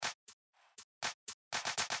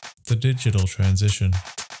The digital transition.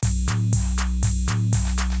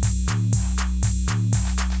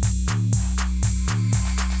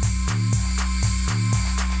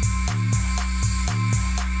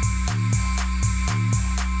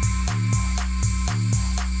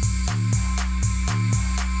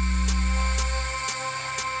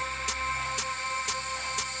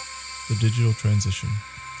 The Digital Transition,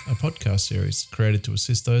 a podcast series created to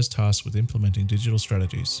assist those tasked with implementing digital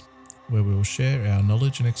strategies, where we will share our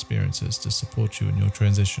knowledge and experiences to support you in your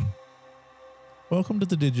transition. Welcome to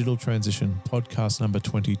the Digital Transition, podcast number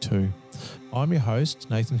 22. I'm your host,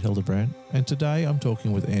 Nathan Hildebrand, and today I'm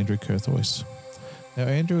talking with Andrew Curthoys. Now,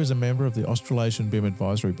 Andrew is a member of the Australasian BIM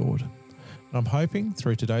Advisory Board, and I'm hoping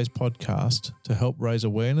through today's podcast to help raise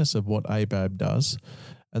awareness of what ABAB does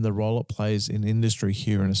and the role it plays in industry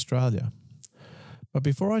here in Australia. But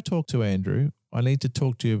before I talk to Andrew, I need to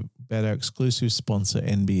talk to you about our exclusive sponsor,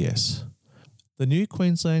 NBS. The new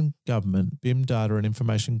Queensland Government BIM Data and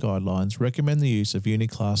Information Guidelines recommend the use of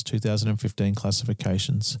Uniclass 2015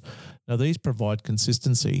 classifications. Now, these provide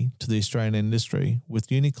consistency to the Australian industry, with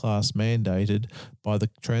Uniclass mandated by the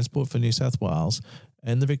Transport for New South Wales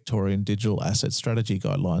and the Victorian Digital Asset Strategy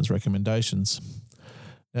Guidelines recommendations.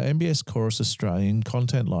 Now, NBS Chorus Australian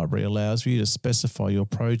Content Library allows you to specify your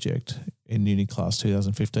project in Uniclass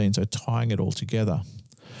 2015, so tying it all together.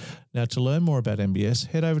 Now, to learn more about NBS,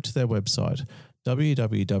 head over to their website,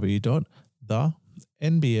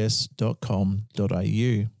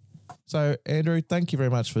 www.thenbs.com.au. So, Andrew, thank you very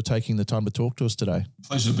much for taking the time to talk to us today.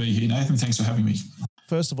 Pleasure to be here, Nathan. Thanks for having me.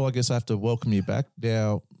 First of all, I guess I have to welcome you back.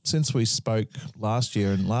 Now, since we spoke last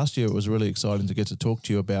year, and last year it was really exciting to get to talk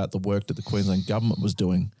to you about the work that the Queensland Government was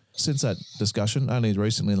doing. Since that discussion, only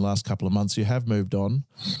recently in the last couple of months, you have moved on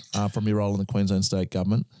from your role in the Queensland State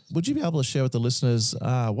Government. Would you be able to share with the listeners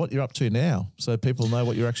what you're up to now so people know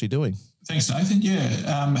what you're actually doing? Thanks, Nathan. Yeah,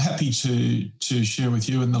 I'm happy to share with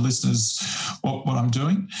you and the listeners what I'm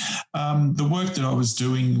doing. The work that I was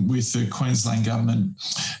doing with the Queensland Government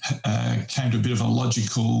came to a bit of a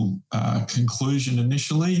logical conclusion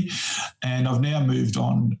initially, and I've now moved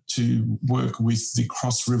on to work with the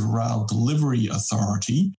Cross River Rail Delivery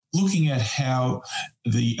Authority, looking at how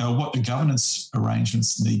what the governance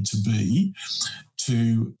arrangements need to be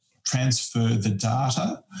to transfer the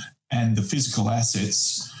data and the physical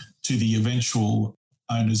assets to the eventual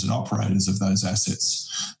owners and operators of those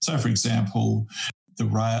assets. So, for example,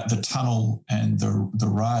 the tunnel and the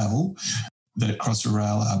rail that Cross River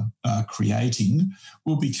Rail are creating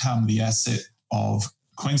will become the asset of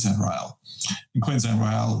Queensland Rail. And Queensland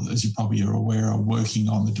Rail, as you probably are aware, are working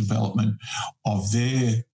on the development of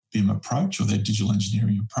their BIM approach or their digital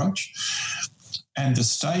engineering approach. And the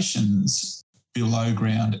stations below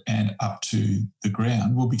ground and up to the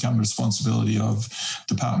ground will become the responsibility of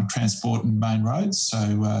Department of Transport and Main Roads, so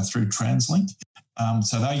through TransLink.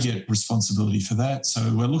 So they get responsibility for that. So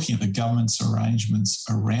we're looking at the government's arrangements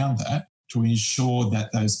around that to ensure that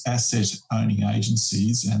those asset-owning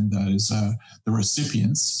agencies and those the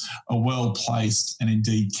recipients are well placed and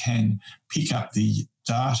indeed can pick up the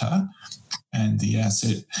data and the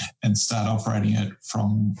asset and start operating it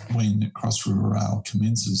from when Cross River Rail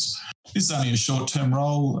commences. This is only a short-term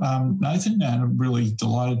role, Nathan, and I'm really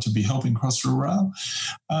delighted to be helping Cross River Rail.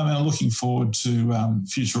 And I'm looking forward to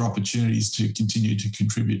future opportunities to continue to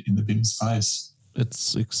contribute in the BIM space.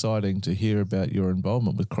 It's exciting to hear about your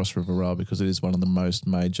involvement with Cross River Rail because it is one of the most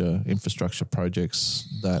major infrastructure projects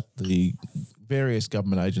that the various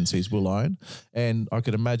government agencies will own. And I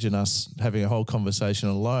could imagine us having a whole conversation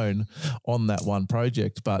alone on that one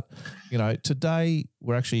project. But, you know, today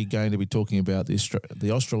we're actually going to be talking about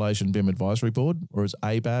the Australasian BIM Advisory Board, or as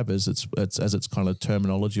ABAB, as its kind of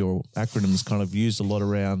terminology or acronyms kind of used a lot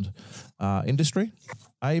around industry.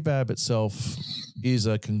 ABAB itself is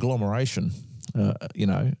a conglomeration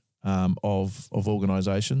of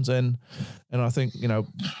organisations. And I think, you know,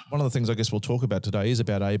 one of the things I guess we'll talk about today is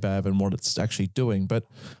about ABAB and what it's actually doing. But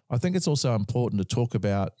I think it's also important to talk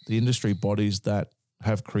about the industry bodies that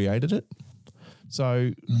have created it.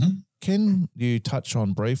 So can you touch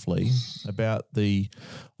on briefly about the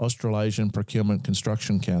Australasian Procurement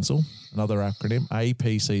Construction Council, another acronym,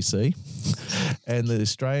 APCC, and the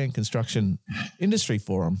Australian Construction Industry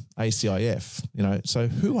Forum, ACIF? You know, so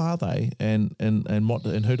who are they, and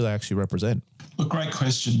who do they actually represent? Look, great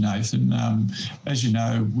question, Nathan. As you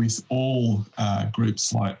know, with all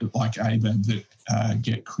groups like ABAB that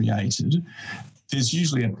get created, there's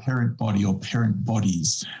usually a parent body or parent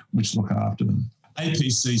bodies which look after them.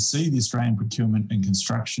 APCC, the Australian Procurement and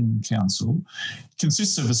Construction Council,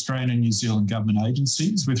 consists of Australian and New Zealand government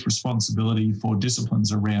agencies with responsibility for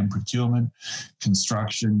disciplines around procurement,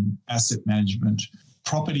 construction, asset management,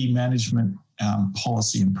 property management,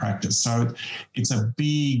 policy and practice. So it's a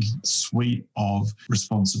big suite of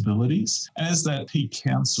responsibilities. And as that peak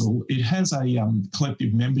council, it has a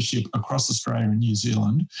collective membership across Australia and New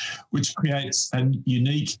Zealand, which creates a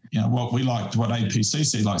unique, what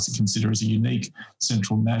APCC likes to consider as a unique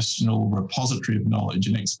central national repository of knowledge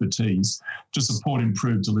and expertise to support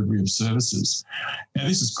improved delivery of services. Now,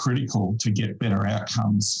 this is critical to get better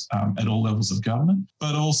outcomes at all levels of government,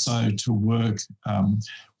 but also to work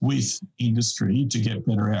with industry to get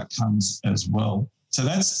better outcomes as well. So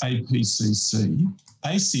that's APCC.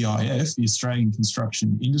 ACIF, the Australian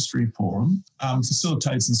Construction Industry Forum,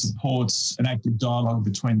 facilitates and supports an active dialogue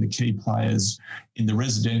between the key players in the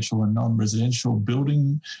residential and non-residential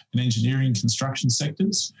building and engineering construction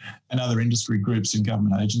sectors and other industry groups and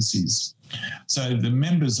government agencies. So the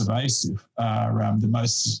members of ACIF are the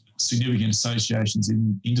most significant associations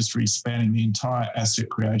in industry spanning the entire asset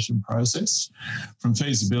creation process, from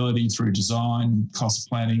feasibility through design, cost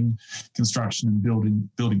planning, construction and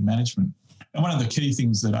building management. And one of the key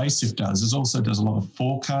things that ACIF does is also does a lot of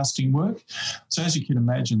forecasting work. So as you can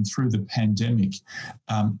imagine, through the pandemic,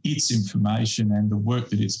 its information and the work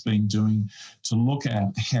that it's been doing to look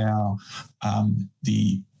at how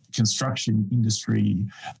the construction industry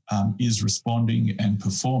is responding and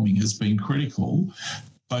performing has been critical,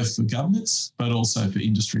 both for governments, but also for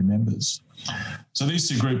industry members. So these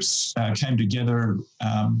two groups came together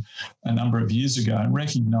a number of years ago and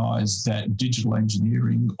recognised that digital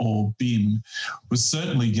engineering, or BIM, was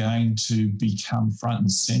certainly going to become front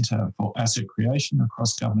and centre for asset creation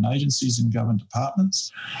across government agencies and government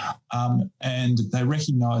departments. And they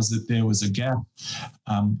recognised that there was a gap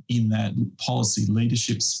in that policy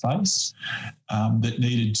leadership space that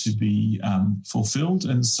needed to be fulfilled.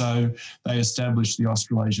 And so they established the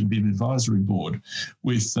Australasian BIM Advisory Board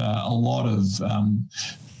with a lot of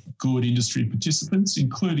good industry participants,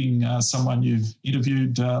 including someone you've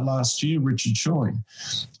interviewed last year, Richard Choi.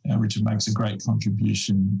 Richard makes a great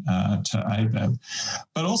contribution to ABAB.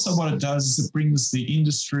 But also what it does is it brings the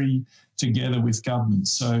industry together with government.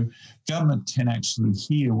 So government can actually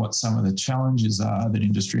hear what some of the challenges are that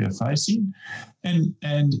industry are facing, and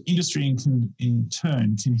industry in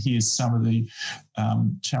turn can hear some of the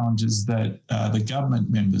challenges that the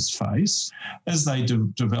government members face as they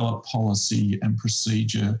develop policy and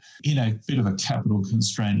procedure in a bit of a capital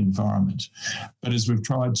constrained environment. But as we've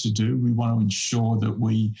tried to do, we want to ensure that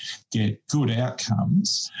we get good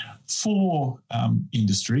outcomes for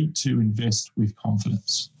industry to invest with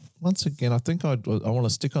confidence. Once again, I think I want to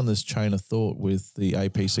stick on this chain of thought with the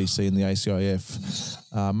APCC and the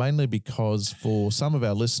ACIF, mainly because for some of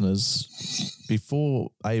our listeners,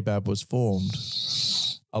 before ABAB was formed,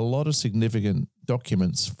 a lot of significant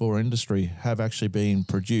documents for industry have actually been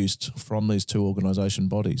produced from these two organisation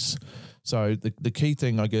bodies. So the key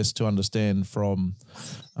thing, I guess, to understand from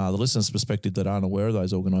the listener's perspective that aren't aware of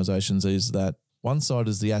those organisations is that one side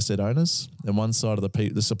is the asset owners and one side of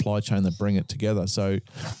the supply chain that bring it together. So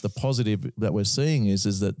the positive that we're seeing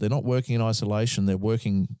is that they're not working in isolation, they're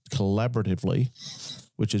working collaboratively,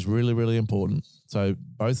 which is really, really important. So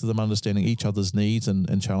both of them understanding each other's needs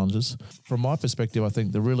and challenges. From my perspective, I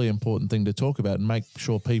think the really important thing to talk about and make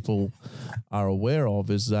sure people are aware of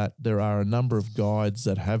is that there are a number of guides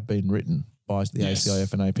that have been written by the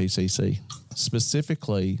ACIF and APCC.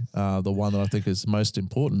 Specifically, the one that I think is most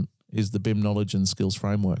important is the BIM Knowledge and Skills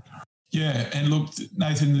Framework. Yeah, and look,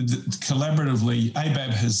 Nathan, collaboratively,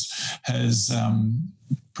 ABAB has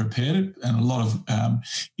prepared it, and a lot of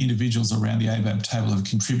individuals around the ABAB table have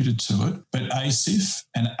contributed to it. But ACIF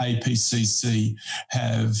and APCC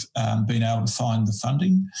have been able to find the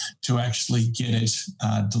funding to actually get it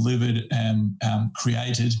delivered and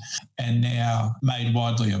created and now made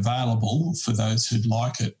widely available for those who'd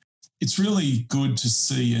like it. It's really good to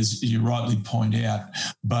see, as you rightly point out,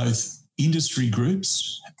 both industry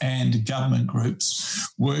groups and government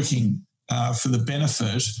groups working for the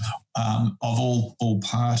benefit of all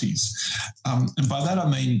parties. And by that I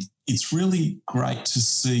mean it's really great to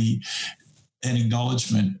see an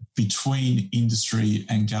acknowledgement between industry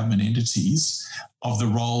and government entities of the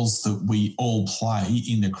roles that we all play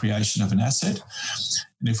in the creation of an asset.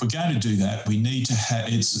 And if we're going to do that, we need to have,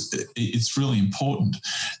 it's really important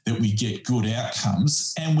that we get good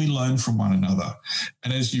outcomes and we learn from one another.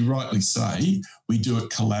 And as you rightly say, we do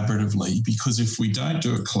it collaboratively, because if we don't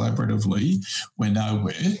do it collaboratively, we're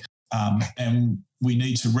nowhere. And we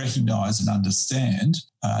need to recognise and understand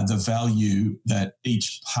the value that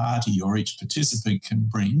each party or each participant can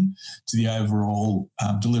bring to the overall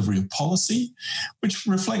delivery of policy, which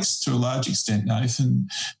reflects to a large extent, Nathan,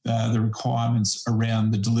 the requirements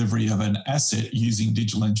around the delivery of an asset using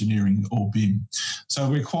digital engineering or BIM. So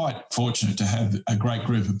we're quite fortunate to have a great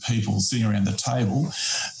group of people sitting around the table,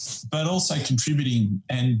 but also contributing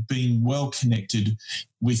and being well connected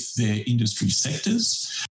with their industry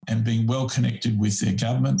sectors and being well connected with their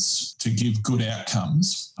governments to give good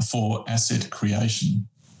outcomes for asset creation.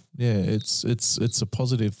 Yeah, it's a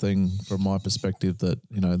positive thing from my perspective that,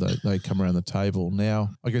 they come around the table.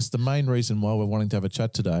 Now, I guess the main reason why we're wanting to have a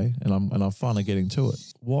chat today, and I'm finally getting to it,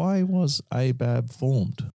 why was ABAB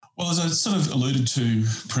formed? Well, as I sort of alluded to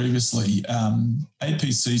previously,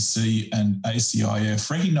 APCC and ACIF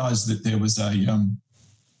recognised that there was a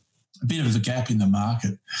bit of a gap in the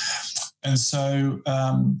market. And so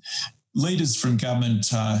leaders from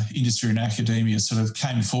government, industry and academia sort of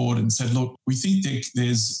came forward and said, look, we think that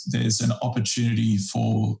there's an opportunity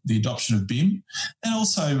for the adoption of BIM and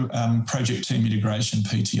also project team integration,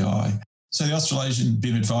 PTI. So the Australasian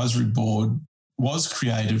BIM Advisory Board was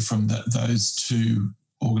created from those two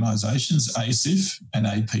organisations, ACIF and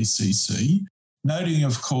APCC, noting,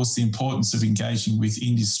 of course, the importance of engaging with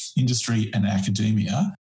industry and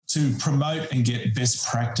academia to promote and get best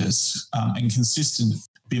practice and consistent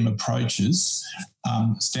BIM approaches,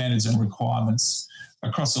 standards and requirements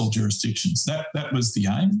across all jurisdictions. That was the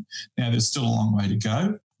aim. Now, there's still a long way to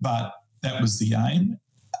go, but that was the aim.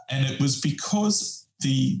 And it was because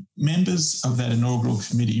the members of that inaugural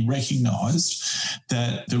committee recognised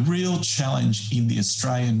that the real challenge in the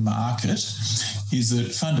Australian market is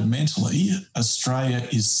that fundamentally Australia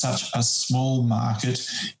is such a small market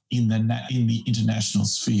in the international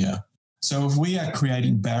sphere. So if we are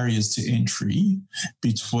creating barriers to entry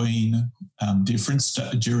between different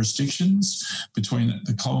jurisdictions, between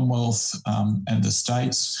the Commonwealth and the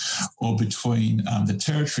states, or between the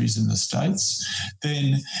territories and the states,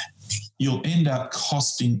 then you'll end up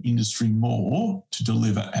costing industry more to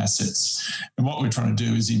deliver assets. And what we're trying to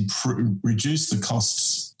do is reduce the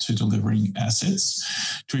costs to delivering assets,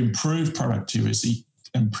 to improve productivity,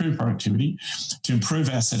 to improve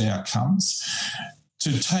asset outcomes,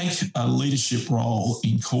 to take a leadership role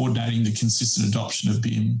in coordinating the consistent adoption of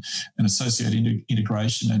BIM and associated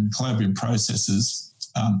integration and collaborative processes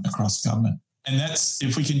across government. And that's,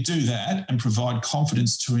 if we can do that and provide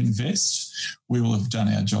confidence to invest, we will have done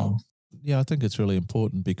our job. Yeah, I think it's really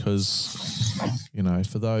important because,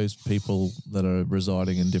 for those people that are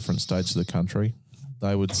residing in different states of the country,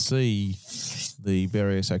 they would see the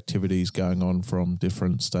various activities going on from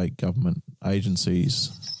different state government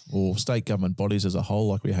agencies or state government bodies as a whole,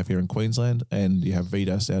 like we have here in Queensland, and you have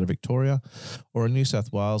VDAS out of Victoria. Or in New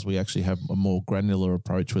South Wales, we actually have a more granular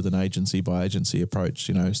approach with an agency-by-agency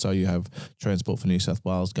approach, so you have Transport for New South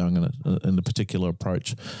Wales going in a particular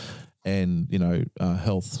approach, and,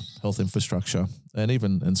 health infrastructure, and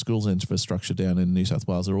even in schools infrastructure down in New South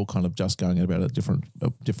Wales are all kind of just going about a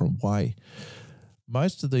different way.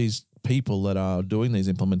 Most of these people that are doing these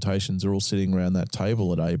implementations are all sitting around that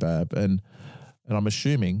table at ABAB, and I'm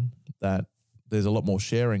assuming that there's a lot more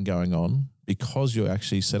sharing going on because you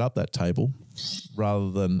actually set up that table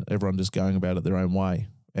rather than everyone just going about it their own way.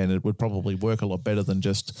 And it would probably work a lot better than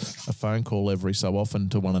just a phone call every so often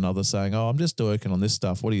to one another saying, I'm just working on this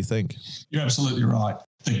stuff. What do you think? You're absolutely right.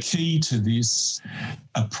 The key to this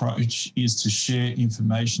approach is to share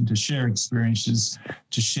information, to share experiences,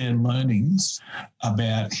 to share learnings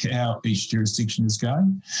about how each jurisdiction is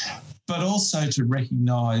going, but also to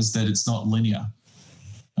recognise that it's not linear.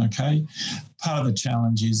 Okay? Part of the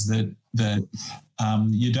challenge is that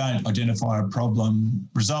you don't identify a problem,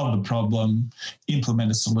 resolve the problem, implement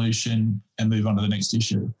a solution, and move on to the next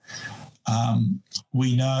issue.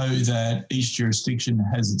 We know that each jurisdiction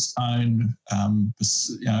has its own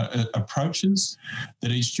approaches,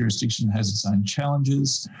 that each jurisdiction has its own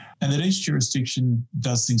challenges, and that each jurisdiction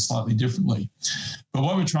does things slightly differently. But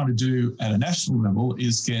what we're trying to do at a national level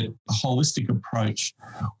is get a holistic approach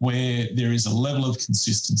where there is a level of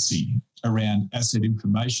consistency around asset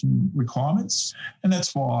information requirements. And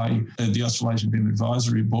that's why the Australasian BIM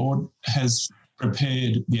Advisory Board has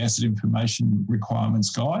prepared the Asset Information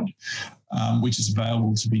Requirements Guide, which is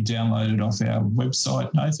available to be downloaded off our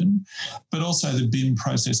website, Nathan, but also the BIM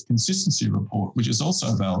Process Consistency Report, which is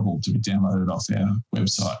also available to be downloaded off our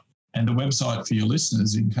website. And the website for your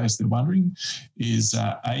listeners, in case they're wondering, is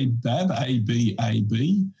abab.net.au.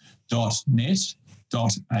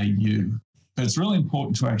 But it's really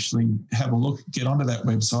important to actually have a look, get onto that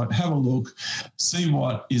website, have a look, see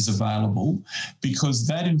what is available, because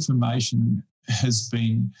that information has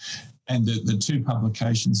been, and the two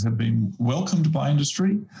publications have been welcomed by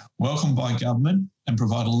industry, welcomed by government, and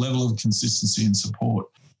provide a level of consistency and support.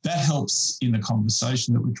 That helps in the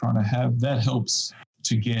conversation that we're trying to have. That helps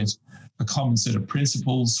to get a common set of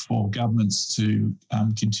principles for governments to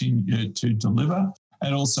continue to deliver.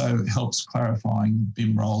 and also helps clarifying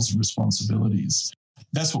BIM roles and responsibilities.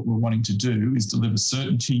 That's what we're wanting to do, is deliver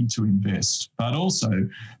certainty to invest, but also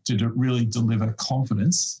to really deliver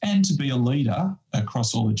confidence and to be a leader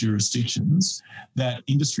across all the jurisdictions that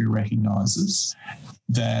industry recognises,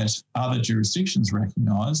 that other jurisdictions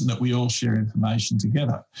recognise, and that we all share information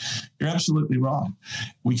together. You're absolutely right.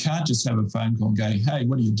 We can't just have a phone call and go, hey,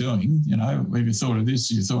 what are you doing? Have you thought of this?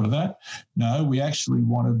 Have you thought of that? No, we actually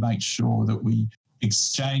want to make sure that we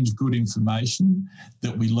exchange good information,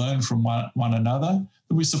 that we learn from one another,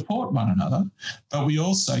 that we support one another, but we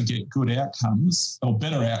also get good outcomes or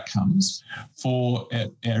better outcomes for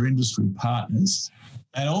our industry partners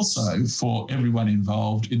and also for everyone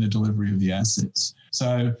involved in the delivery of the assets.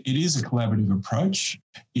 So it is a collaborative approach.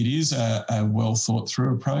 It is a well thought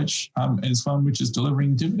through approach, and it's one which is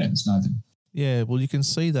delivering dividends, Nathan. Yeah, well, you can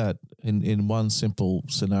see that in one simple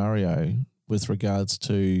scenario with regards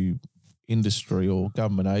to industry or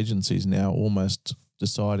government agencies now almost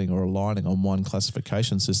deciding or aligning on one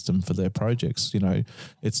classification system for their projects.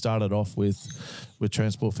 It started off with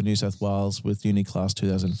Transport for New South Wales with Uniclass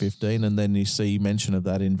 2015, and then you see mention of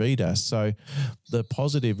that in VDAS. So the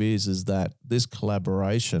positive is that this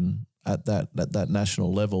collaboration at that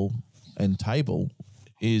national level and table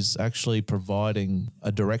is actually providing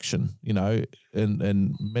a direction,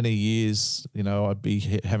 and many years, I'd be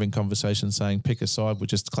having conversations saying pick a side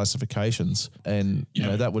with just classifications, and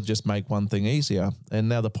that would just make one thing easier. And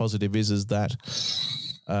now the positive is that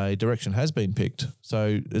a direction has been picked.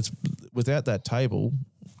 So it's without that table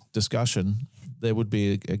discussion, there would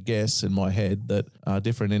be a guess in my head that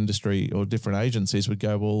different industry or different agencies would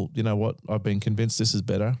go, well, you know what, I've been convinced this is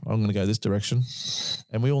better. I'm going to go this direction.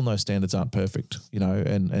 And we all know standards aren't perfect,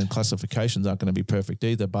 and classifications aren't going to be perfect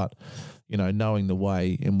either. But, knowing the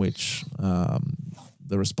way in which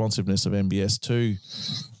the responsiveness of MBS to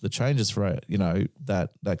the changes for,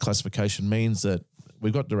 that classification means that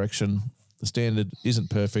we've got direction. The standard isn't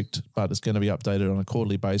perfect, but it's going to be updated on a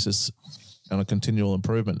quarterly basis on a continual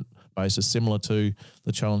improvement basis, similar to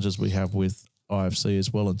the challenges we have with IFC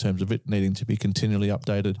as well, in terms of it needing to be continually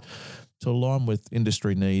updated to align with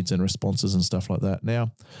industry needs and responses and stuff like that.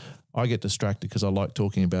 Now, I get distracted because I like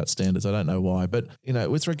talking about standards. I don't know why, but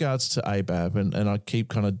with regards to ABAB, and I keep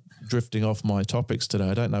kind of drifting off my topics today.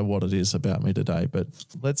 I don't know what it is about me today, but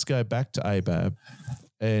let's go back to ABAB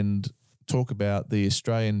and talk about the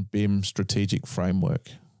Australian BIM strategic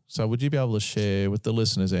framework. So would you be able to share with the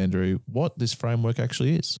listeners, Andrew, what this framework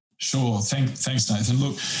actually is? Sure. Thanks, Nathan.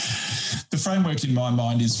 Look, the framework in my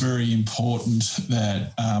mind is very important,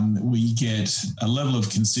 that we get a level of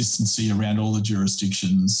consistency around all the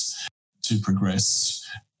jurisdictions to progress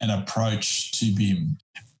an approach to BIM.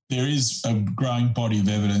 There is a growing body of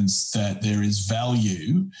evidence that there is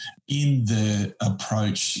value in the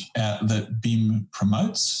approach that BIM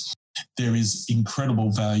promotes. There is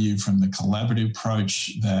incredible value from the collaborative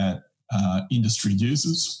approach that industry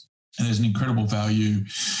uses. And there's an incredible value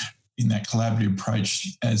in that collaborative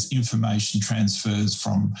approach as information transfers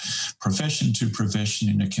from profession to profession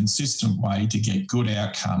in a consistent way to get good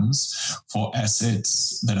outcomes for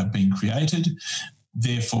assets that have been created.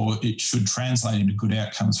 Therefore, it should translate into good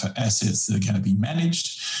outcomes for assets that are going to be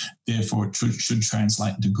managed. Therefore, it should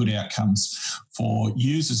translate into good outcomes for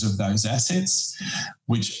users of those assets,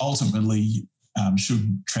 which ultimately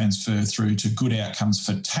should transfer through to good outcomes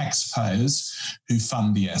for taxpayers who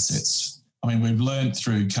fund the assets. I mean, we've learned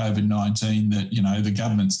through COVID-19 that, the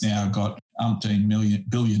government's now got umpteen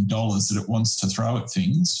billion dollars that it wants to throw at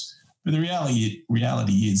things. But the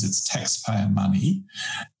reality is it's taxpayer money.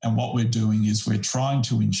 And what we're doing is we're trying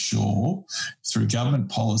to ensure through government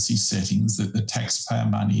policy settings that the taxpayer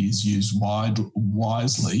money is used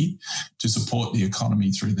wisely to support the economy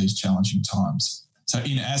through these challenging times. So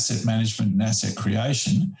in asset management and asset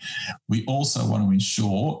creation, we also want to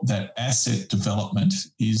ensure that asset development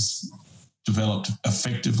is developed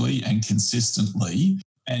effectively and consistently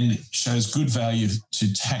and shows good value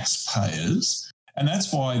to taxpayers. And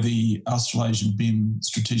that's why the Australasian BIM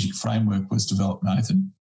strategic framework was developed,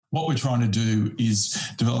 Nathan. What we're trying to do is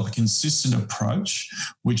develop a consistent approach,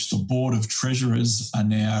 which the Board of Treasurers are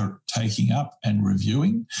now taking up and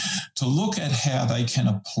reviewing, to look at how they can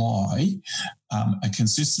apply a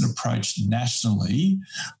consistent approach nationally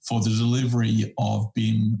for the delivery of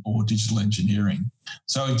BIM or digital engineering.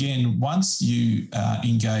 So again, once you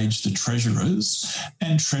engage the treasurers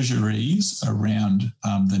and treasuries around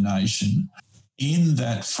the nation, in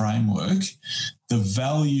that framework, the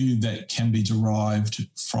value that can be derived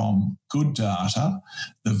from good data,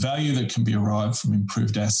 the value that can be derived from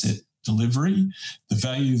improved asset delivery, the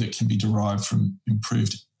value that can be derived from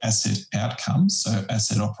improved asset outcomes, so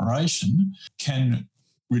asset operation, can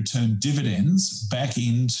return dividends back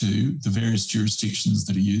into the various jurisdictions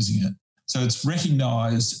that are using it. So it's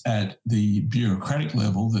recognised at the bureaucratic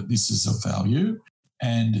level that this is of value,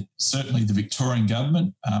 and certainly the Victorian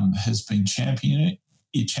government has been championing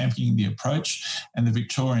the approach, and the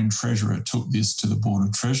Victorian Treasurer took this to the Board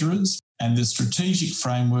of Treasurers, and the strategic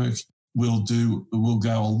framework will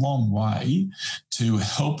go a long way to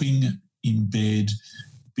helping embed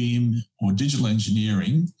BIM or digital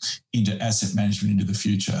engineering into asset management into the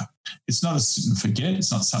future. It's not a sit and forget.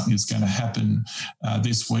 It's not something that's going to happen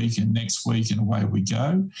this week and next week and away we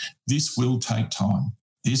go. This will take time.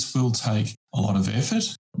 This will take a lot of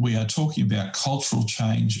effort. We are talking about cultural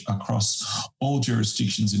change across all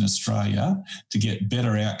jurisdictions in Australia to get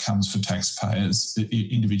better outcomes for taxpayers,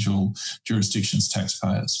 individual jurisdictions'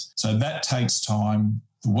 taxpayers. So that takes time.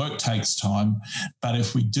 The work takes time, but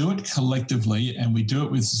if we do it collectively and we do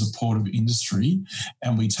it with the support of industry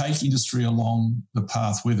and we take industry along the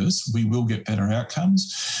path with us, we will get better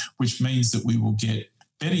outcomes, which means that we will get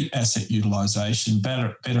better asset utilisation,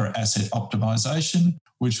 better asset optimisation,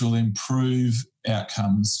 which will improve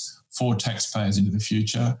outcomes for taxpayers into the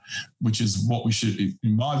future, which is what we should,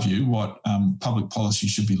 in my view, what public policy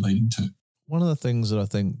should be leading to. One of the things that I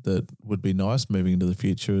think that would be nice moving into the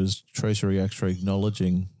future is Treasury actually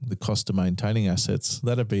acknowledging the cost of maintaining assets.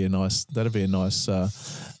 That'd be a nice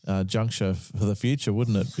juncture for the future,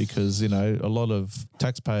 wouldn't it? Because, a lot of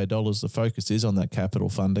taxpayer dollars, the focus is on that capital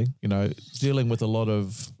funding. Dealing with a lot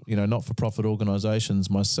of, not-for-profit organisations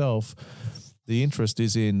myself, the interest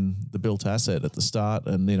is in the built asset at the start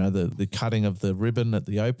and, the cutting of the ribbon at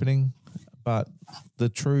the opening. But the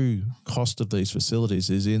true cost of these facilities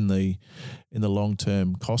is in the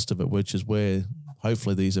long-term cost of it, which is where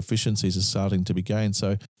hopefully these efficiencies are starting to be gained.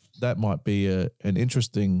 So that might be an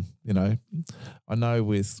interesting, I know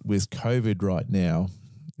with COVID right now,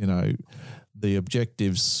 the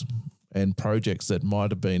objectives and projects that might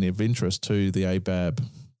have been of interest to the ABAB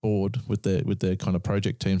board with their kind of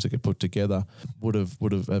project teams that get put together would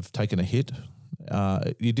have taken a hit.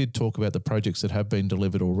 You did talk about the projects that have been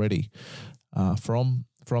delivered already from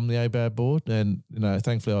the ABAB board, and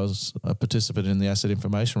thankfully I was a participant in the Asset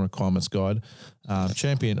Information Requirements Guide.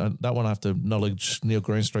 That one I have to acknowledge Neil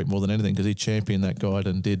Greenstreet more than anything, because he championed that guide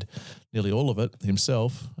and did nearly all of it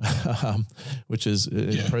himself, which is an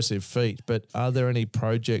impressive feat. But are there any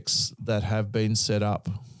projects that have been set up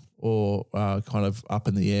or kind of up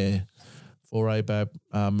in the air for ABAB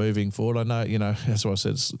moving forward? I know, that's what I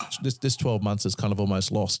said, this 12 months is kind of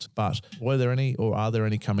almost lost, but were there any or are there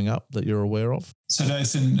any coming up that you're aware of? So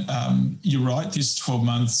Nathan, you're right, this 12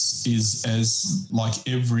 months is as like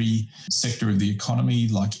every sector of the economy,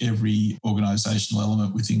 like every organisational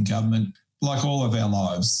element within government, like all of our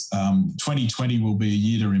lives. 2020 will be a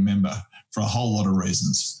year to remember for a whole lot of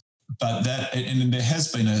reasons. But and there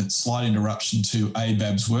has been a slight interruption to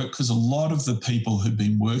ABAB's work because a lot of the people who've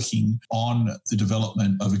been working on the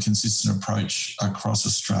development of a consistent approach across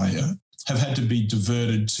Australia have had to be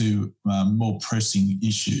diverted to more pressing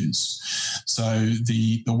issues. So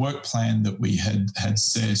the work plan that we had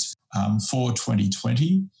set for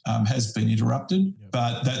 2020 has been interrupted,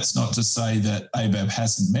 but that's not to say that ABAB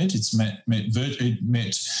hasn't met. It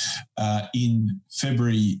met in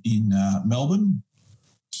February in Melbourne,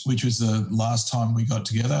 which was the last time we got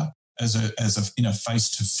together in a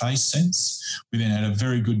face-to-face sense. We then had a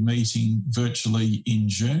very good meeting virtually in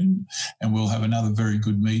June, and we'll have another very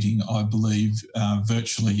good meeting, I believe,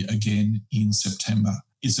 virtually again in September.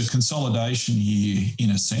 It's a consolidation year in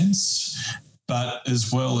a sense, but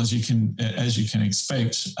as well as you can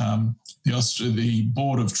expect, the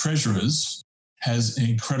Board of Treasurers has an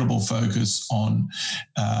incredible focus on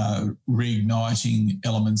reigniting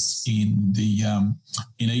elements in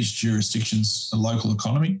each jurisdiction's local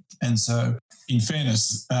economy. And so, in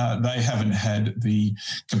fairness, they haven't had the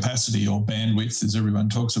capacity or bandwidth, as everyone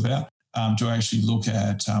talks about, to actually look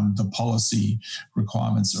at the policy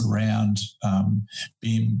requirements around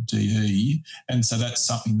BIM DE, and so that's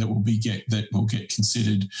something that will get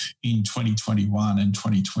considered in 2021 and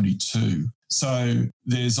 2022. So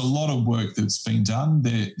there's a lot of work that's been done.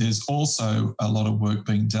 There's also a lot of work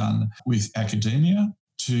being done with academia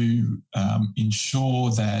to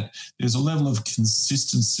ensure that there's a level of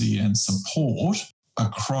consistency and support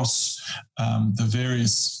across the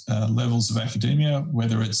various levels of academia,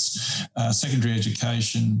 whether it's secondary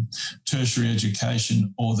education, tertiary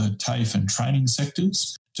education, or the TAFE and training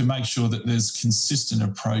sectors, to make sure that there's consistent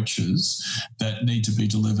approaches that need to be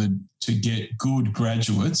delivered to get good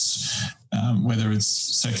graduates, whether it's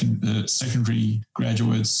secondary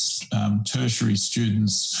graduates, tertiary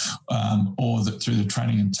students, or through the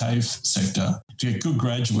training and TAFE sector, to get good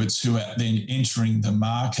graduates who are then entering the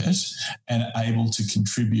market and able to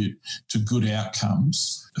contribute to good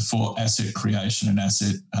outcomes for asset creation and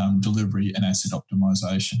asset delivery and asset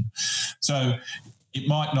optimisation. So it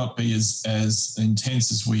might not be as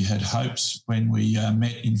intense as we had hoped when we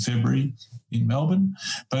met in February in Melbourne,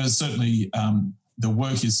 but certainly the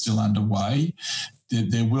work is still underway.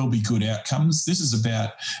 There will be good outcomes. This is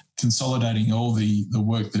about consolidating all the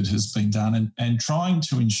work that has been done and trying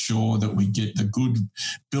to ensure that we get the good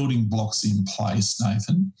building blocks in place,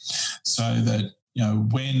 Nathan, so that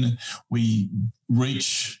when we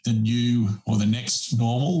reach the new or the next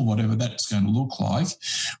normal, whatever that's going to look like,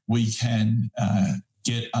 we can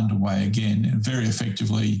get underway again and very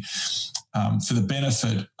effectively for the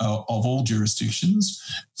benefit of all jurisdictions,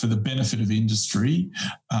 for the benefit of industry,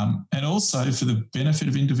 and also for the benefit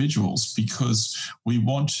of individuals, because we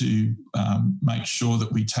want to make sure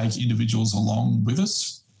that we take individuals along with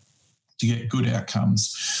us to get good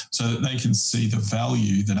outcomes so that they can see the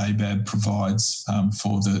value that ABAB provides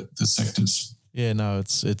for the sectors. Yeah, no,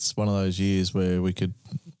 it's one of those years where we could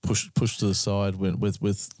push to the side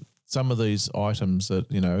with some of these items that,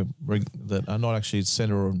 that are not actually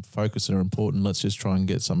center and focus and are important. Let's just try and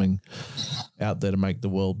get something out there to make the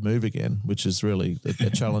world move again, which is really a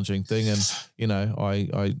challenging thing. And,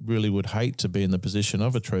 I really would hate to be in the position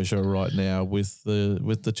of a treasurer right now with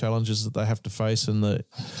the challenges that they have to face and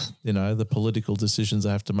the political decisions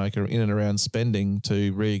they have to make in and around spending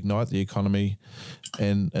to reignite the economy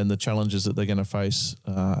and the challenges that they're going to face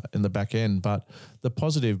in the back end. But the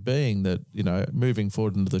positive being that, moving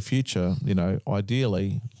forward into the future,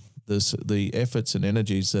 ideally the efforts and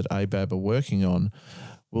energies that ABAB are working on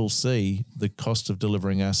will see the cost of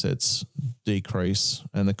delivering assets decrease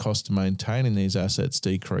and the cost of maintaining these assets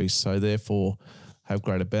decrease. So therefore have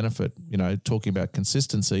greater benefit. Talking about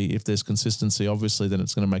consistency, if there's consistency, obviously then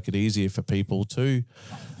it's going to make it easier for people to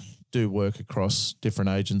do work across different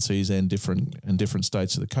agencies and different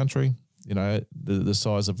states of the country. The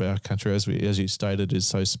size of our country, as you stated, is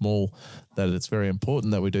so small that it's very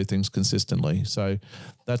important that we do things consistently. So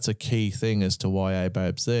that's a key thing as to why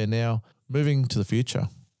ABAB's there. Now, moving to the future,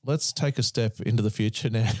 let's take a step into the future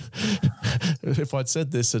now. If I'd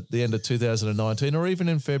said this at the end of 2019 or even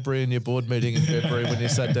in February in your board meeting in February when you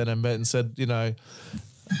sat down and met and said,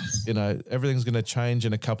 everything's going to change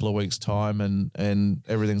in a couple of weeks' time and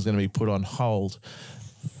everything's going to be put on hold.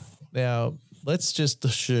 Now, let's just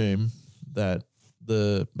assume that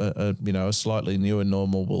a slightly newer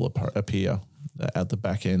normal will appear at the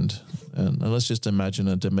back end. And let's just imagine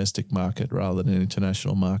a domestic market rather than an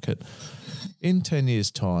international market. In 10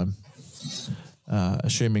 years' time,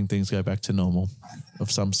 assuming things go back to normal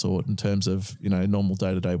of some sort in terms of, normal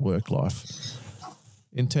day-to-day work life,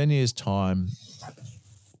 in 10 years' time,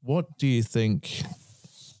 what do you think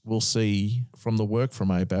we'll see from the work from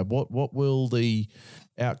ABAB? What will the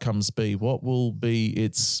outcomes be? What will be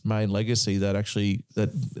its main legacy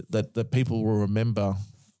that people will remember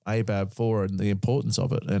ABAB for and the importance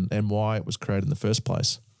of it and why it was created in the first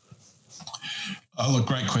place? Oh, look,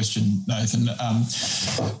 great question, Nathan.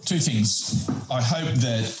 Two things. I hope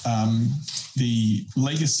that the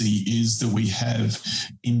legacy is that we have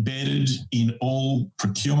embedded in all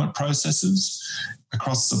procurement processes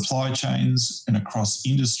across supply chains and across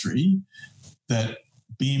industry that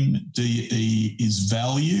BIM DE is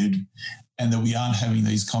valued and that we aren't having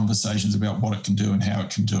these conversations about what it can do and how it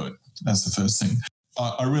can do it. That's the first thing.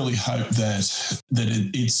 I really hope that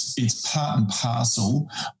it's part and parcel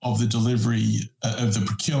of the delivery of the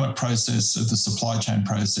procurement process, of the supply chain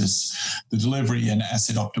process, the delivery and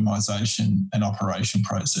asset optimization and operation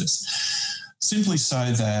process. Simply so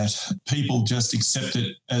that people just accept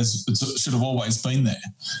it as it should have always been there.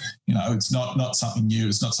 It's not something new,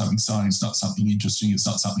 it's not something exciting, it's not something interesting, it's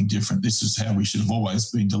not something different. This is how we should have always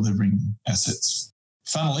been delivering assets.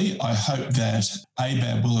 Funnily, I hope that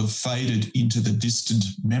ABAB will have faded into the distant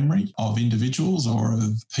memory of individuals or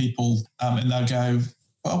of people, and they'll go,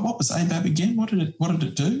 "Well, what was ABAB again? What did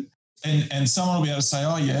it do?" And someone will be able to say,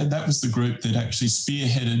 "Oh, yeah, that was the group that actually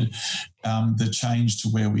spearheaded the change to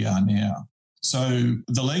where we are now." So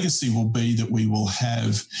the legacy will be that we will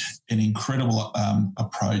have an incredible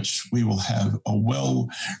approach. We will have a well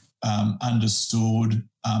understood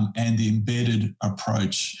and embedded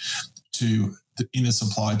approach to in the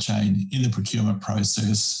supply chain, in the procurement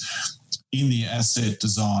process, in the asset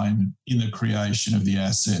design, in the creation of the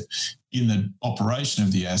asset, in the operation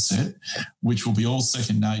of the asset, which will be all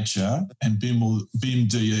second nature, and BIM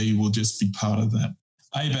DE will just be part of that.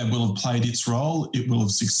 ABAB will have played its role. It will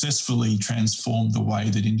have successfully transformed the way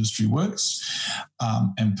that industry works,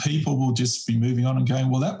 and people will just be moving on and going,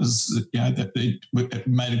 well, that was, it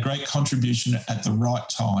made a great contribution at the right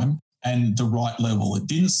time and the right level. It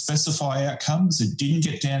didn't specify outcomes. It didn't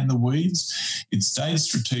get down in the weeds. It stayed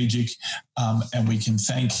strategic, and we can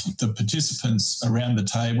thank the participants around the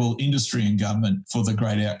table, industry and government, for the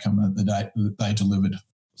great outcome that they delivered.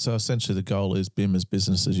 So essentially the goal is BIM as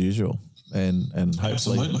business as usual. And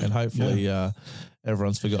hopefully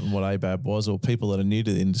everyone's forgotten what ABAB was, or people that are new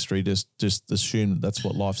to the industry just assume that's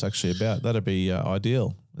what life's actually about. That'd be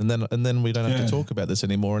ideal. And then we don't have to talk about this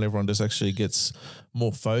anymore, and everyone just actually gets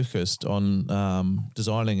more focused on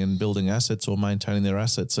designing and building assets or maintaining their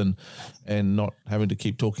assets, and not having to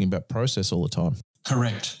keep talking about process all the time.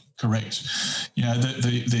 Correct.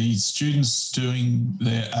 The students doing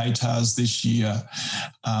their ATARs this year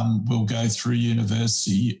will go through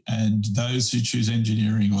university, and those who choose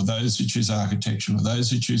engineering, or those who choose architecture, or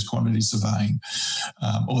those who choose quantity surveying,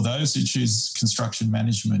 or those who choose construction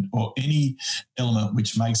management, or any element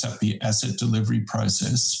which makes up the asset delivery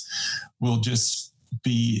process, will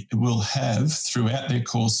have throughout their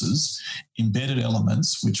courses embedded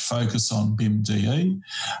elements which focus on BIM DE,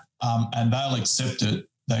 and they'll accept it.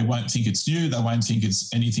 They won't think it's new. They won't think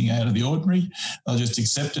it's anything out of the ordinary. They'll just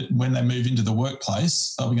accept it. And when they move into the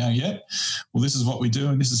workplace, they'll be going, well, this is what we do,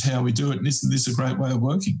 and this is how we do it, and this is a great way of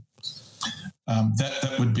working.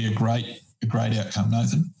 That would be a great outcome,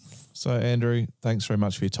 Nathan. So, Andrew, thanks very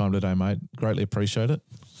much for your time today, mate. Greatly appreciate it.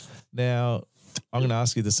 Now, I'm going to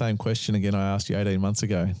ask you the same question again I asked you 18 months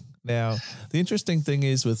ago. Now, the interesting thing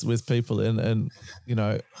is with people, and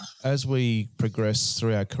as we progress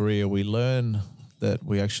through our career, we learn that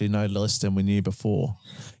we actually know less than we knew before.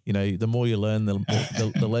 The more you learn,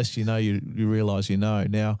 the less you know, you realise you know.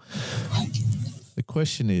 Now, the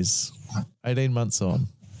question is, 18 months on,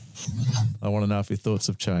 I want to know if your thoughts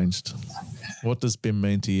have changed. What does BIM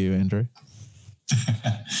mean to you, Andrew?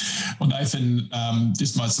 Well, Nathan,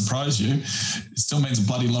 this might surprise you. It still means a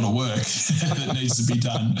bloody lot of work that needs to be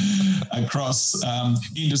done across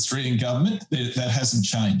industry and government. That hasn't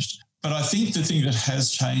changed. But I think the thing that has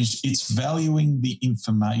changed, it's valuing the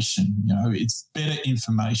information. It's better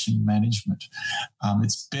information management.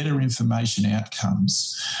 It's better information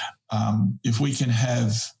outcomes. If we can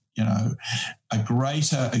have, a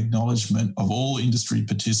greater acknowledgement of all industry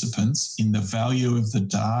participants in the value of the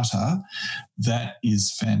data, that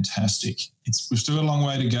is fantastic. We've still got a long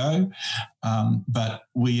way to go, but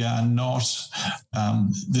we are not,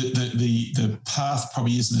 the path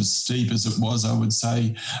probably isn't as steep as it was, I would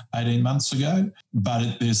say, 18 months ago,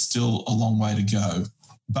 but there's still a long way to go.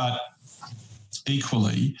 But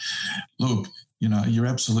equally, look, you're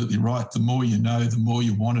absolutely right. The more you know, the more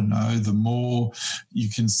you want to know, the more you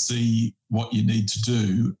can see what you need to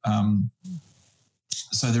do.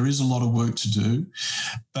 So there is a lot of work to do,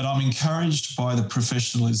 but I'm encouraged by the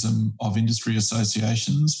professionalism of industry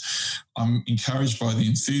associations. I'm encouraged by the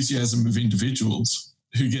enthusiasm of individuals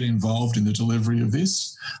who get involved in the delivery of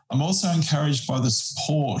this. I'm also encouraged by the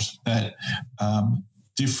support that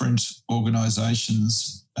different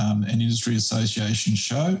organisations and industry associations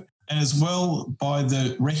show, and as well by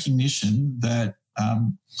the recognition that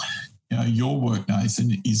your work,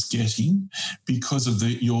 Nathan, is getting because of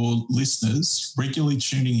your listeners regularly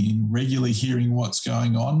tuning in, regularly hearing what's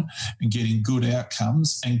going on, and getting good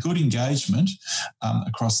outcomes and good engagement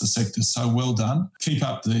across the sector. So well done. Keep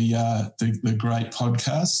up the great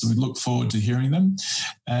podcasts. We look forward to hearing them.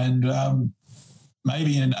 And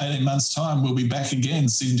maybe in 18 months' time, we'll be back again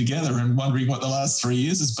sitting together and wondering what the last 3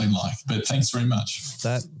 years has been like. But thanks very much.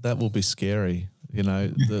 That will be scary.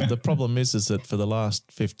 The problem is that for the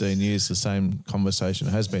last 15 years, the same conversation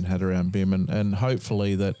has been had around BIM, and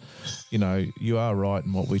hopefully that, you are right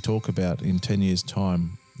in what we talk about in 10 years'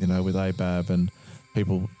 time, with ABAB and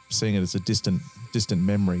people seeing it as a distant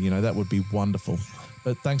memory, that would be wonderful.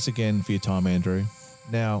 But thanks again for your time, Andrew.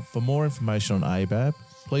 Now, for more information on ABAB,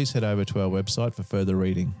 please head over to our website for further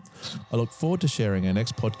reading. I look forward to sharing our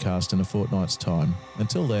next podcast in a fortnight's time.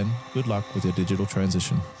 Until then, good luck with your digital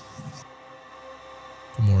transition.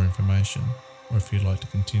 For more information, or if you'd like to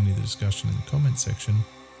continue the discussion in the comments section,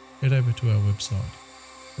 head over to our website,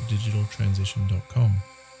 thedigitaltransition.com.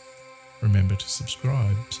 Remember to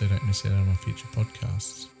subscribe so you don't miss out on our future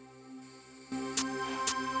podcasts.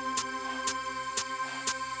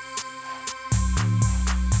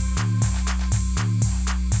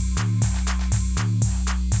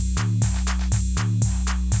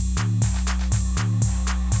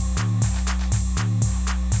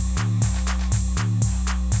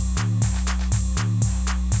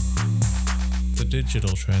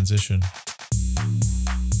 digital transition.